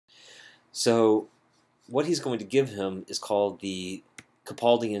So what he's going to give him is called the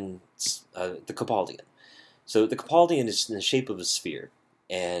Capaldian. The Capaldian. So the Capaldian is in the shape of a sphere,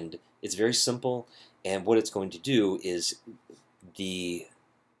 and it's very simple. And what it's going to do is the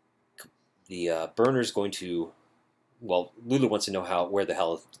burner is going to, well, Lulu wants to know where the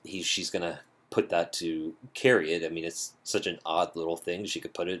hell she's going to put that to carry it. I mean, it's such an odd little thing. She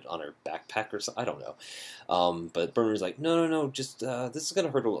could put it on her backpack or something. I don't know. But Burner's like, no, just this is going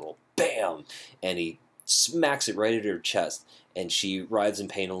to hurt a little. Bam! And he smacks it right at her chest, and she writhes in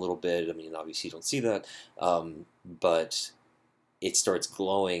pain a little bit. I mean, obviously you don't see that, but it starts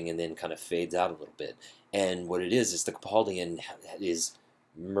glowing and then kind of fades out a little bit. And what it is the Capaldian is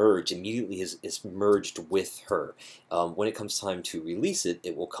merged, immediately is merged with her. When it comes time to release it,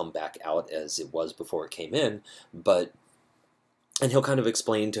 it will come back out as it was before it came in, and he'll kind of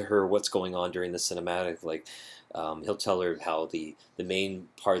explain to her what's going on during the cinematic, like he'll tell her how the main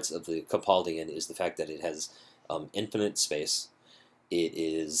parts of the Capaldian is the fact that it has infinite space.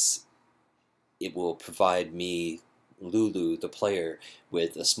 It will provide me, Lulu, the player,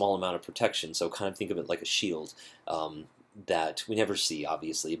 with a small amount of protection, so kind of think of it like a shield. That we never see,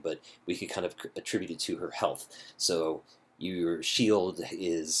 obviously, but we could kind of attribute it to her health. So your shield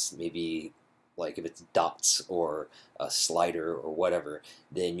is maybe, like if it's dots or a slider or whatever,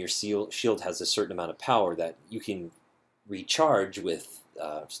 then your shield has a certain amount of power that you can recharge with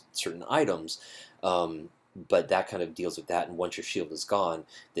certain items, but that kind of deals with that, and once your shield is gone,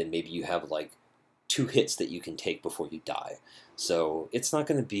 then maybe you have like 2 hits that you can take before you die. So it's not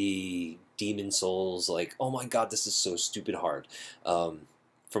going to be Demon Souls, like, oh my god, this is so stupid hard,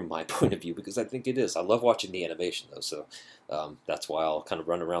 from my point of view, because I think it is. I love watching the animation, though, so that's why I'll kind of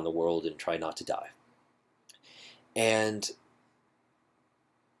run around the world and try not to die. And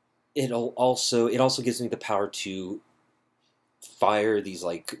it also gives me the power to fire these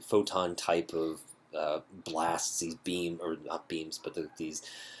like photon type of blasts, these or not beams, but these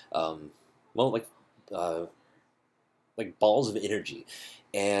well, like balls of energy,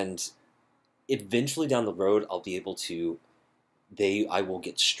 and eventually down the road I'll be able to I will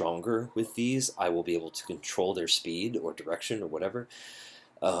get stronger with these. I will be able to control their speed or direction or whatever.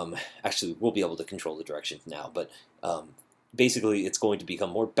 Actually, we'll be able to control the direction now, but basically it's going to become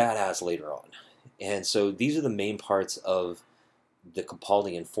more badass later on. And so these are the main parts of the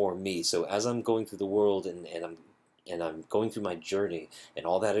Capaldian for me. So as I'm going through the world and I'm going through my journey and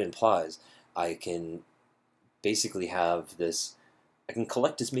all that it implies, I can basically have this. I can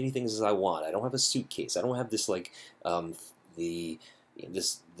collect as many things as I want. I don't have a suitcase. I don't have this like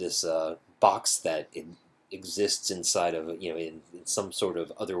this box that exists inside of in some sort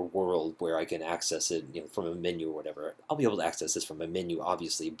of other world where I can access it from a menu or whatever. I'll be able to access this from a menu,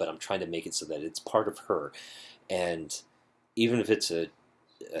 obviously, but I'm trying to make it so that it's part of her, and even if it's a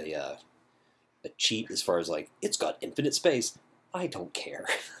cheat as far as like it's got infinite space, I don't care.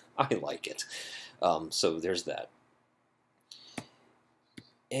 I like it. So there's that.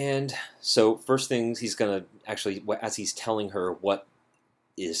 And so first things he's going to actually, as he's telling her what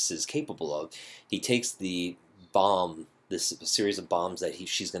this is capable of, he takes the bomb, this series of bombs that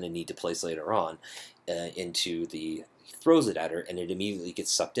she's going to need to place later on, he throws it at her, and it immediately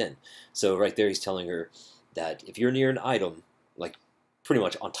gets sucked in. So right there he's telling her that if you're near an item, like pretty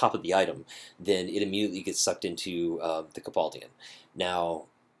much on top of the item, then it immediately gets sucked into the Capaldian. Now,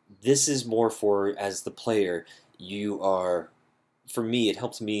 this is more for, as the player, for me, it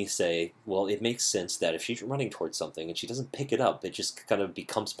helps me say, well, it makes sense that if she's running towards something and she doesn't pick it up, it just kind of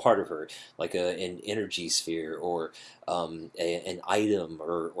becomes part of her, like an energy sphere or an item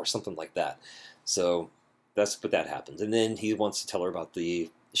or something like that. So that's what that happens. And then he wants to tell her about the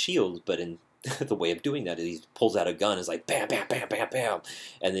shield, but in the way of doing that is he pulls out a gun and is like, bam, bam, bam, bam, bam.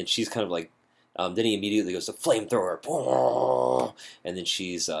 And then she's kind of like, then he immediately goes to flamethrower, and then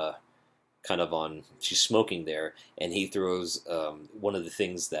she's she's smoking there, and he throws one of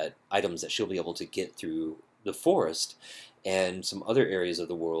the items that she'll be able to get through the forest and some other areas of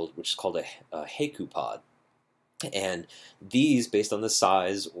the world, which is called a Heiku pod. And these, based on the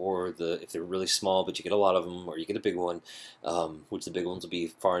size, or if they're really small but you get a lot of them, or you get a big one, which the big ones will be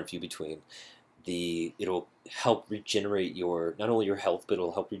far and few between, it'll help regenerate not only your health, but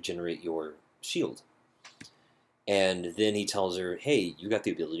it'll help regenerate your shield. And then he tells her, hey, you got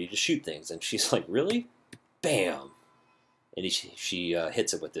the ability to shoot things. And she's like, really? Bam! And she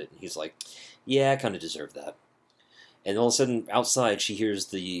hits it with it. And he's like, yeah, I kind of deserve that. And all of a sudden, outside, she hears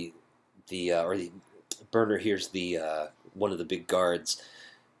the burner hears one of the big guards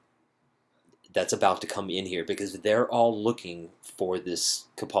that's about to come in here, because they're all looking for this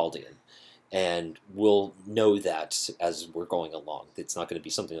Capaldian. and we'll know that as we're going along. It's not going to be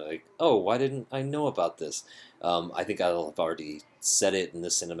something like, oh, why didn't I know about this? I think I'll have already said it in the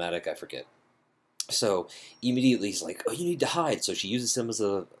cinematic. I forget. So immediately he's like, oh, you need to hide. So she uses him as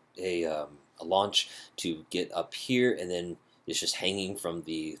a launch to get up here, and then it's just hanging from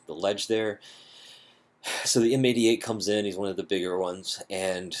the ledge there. So the M88 comes in. He's one of the bigger ones,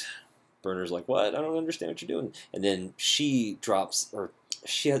 and Burner's like, what? I don't understand what you're doing. And then she drops, or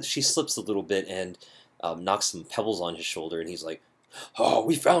she slips a little bit and knocks some pebbles on his shoulder, and he's like, oh,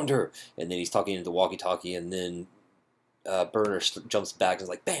 we found her. And then he's talking into the walkie-talkie, and then Burner jumps back and is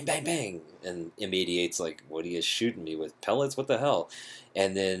like, bang, bang, bang. And M88's like, what are you shooting me with? Pellets? What the hell?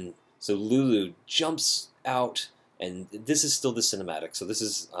 And then, so Lulu jumps out, and this is still the cinematic. So this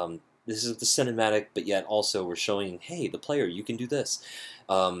is the cinematic, but yet also we're showing, hey, the player, you can do this.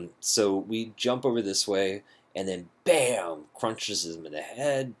 So we jump over this way, and then bam, crunches him in the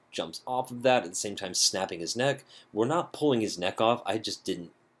head, jumps off of that, at the same time snapping his neck. We're not pulling his neck off. I just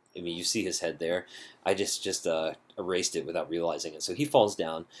didn't. I mean, you see his head there. I just erased it without realizing it. So he falls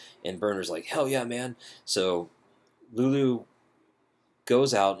down, and Burner's like, hell yeah, man. So Lulu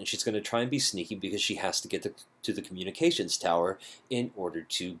goes out, and she's going to try and be sneaky because she has to get to the communications tower in order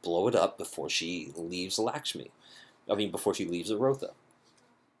to blow it up before she leaves Lakshmi. I mean, before she leaves Arotha.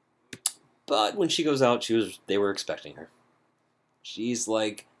 But when she goes out, they were expecting her. She's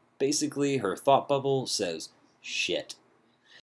like, basically, her thought bubble says, shit.